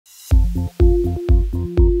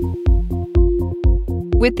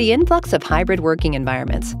With the influx of hybrid working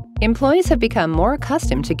environments, employees have become more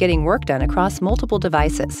accustomed to getting work done across multiple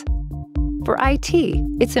devices. For IT,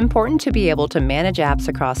 it's important to be able to manage apps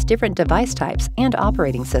across different device types and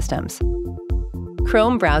operating systems.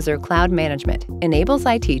 Chrome Browser Cloud Management enables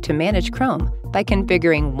IT to manage Chrome by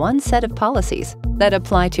configuring one set of policies that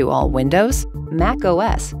apply to all Windows, Mac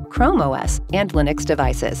OS, Chrome OS, and Linux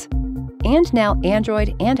devices, and now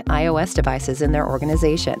Android and iOS devices in their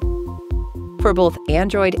organization. For both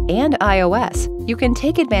Android and iOS, you can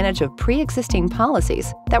take advantage of pre-existing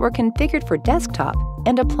policies that were configured for desktop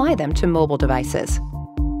and apply them to mobile devices.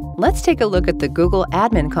 Let's take a look at the Google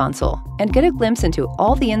Admin Console and get a glimpse into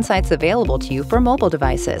all the insights available to you for mobile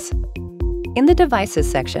devices. In the Devices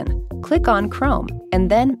section, click on Chrome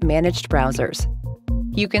and then Managed Browsers.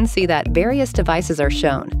 You can see that various devices are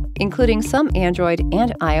shown, including some Android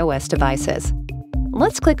and iOS devices.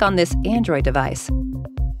 Let's click on this Android device.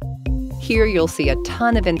 Here you'll see a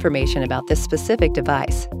ton of information about this specific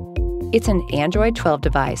device. It's an Android 12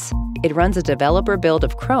 device. It runs a developer build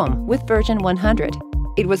of Chrome with version 100.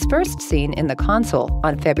 It was first seen in the console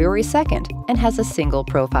on February 2nd and has a single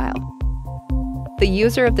profile. The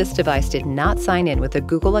user of this device did not sign in with a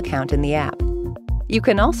Google account in the app. You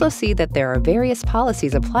can also see that there are various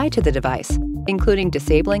policies applied to the device, including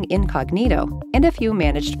disabling incognito and a few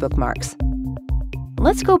managed bookmarks.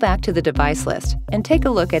 Let's go back to the device list and take a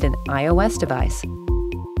look at an iOS device.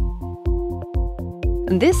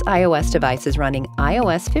 This iOS device is running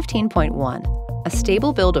iOS 15.1, a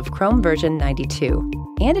stable build of Chrome version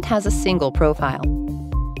 92, and it has a single profile.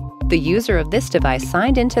 The user of this device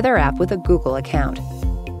signed into their app with a Google account.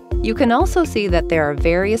 You can also see that there are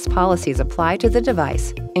various policies applied to the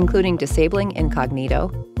device, including disabling incognito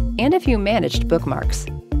and a few managed bookmarks.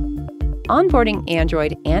 Onboarding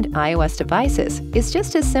Android and iOS devices is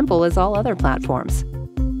just as simple as all other platforms.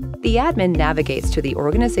 The admin navigates to the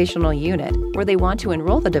organizational unit where they want to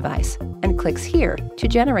enroll the device and clicks here to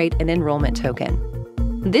generate an enrollment token.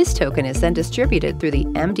 This token is then distributed through the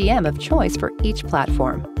MDM of choice for each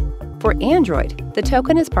platform. For Android, the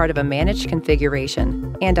token is part of a managed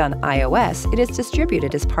configuration, and on iOS, it is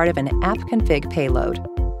distributed as part of an app config payload.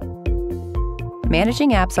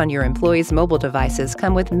 Managing apps on your employees' mobile devices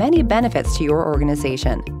come with many benefits to your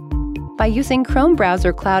organization. By using Chrome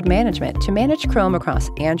Browser Cloud Management to manage Chrome across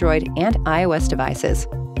Android and iOS devices,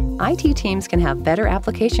 IT teams can have better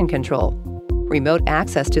application control, remote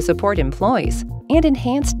access to support employees, and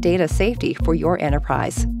enhanced data safety for your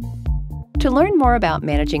enterprise. To learn more about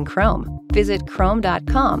managing Chrome, visit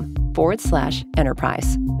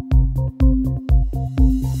chrome.com/enterprise.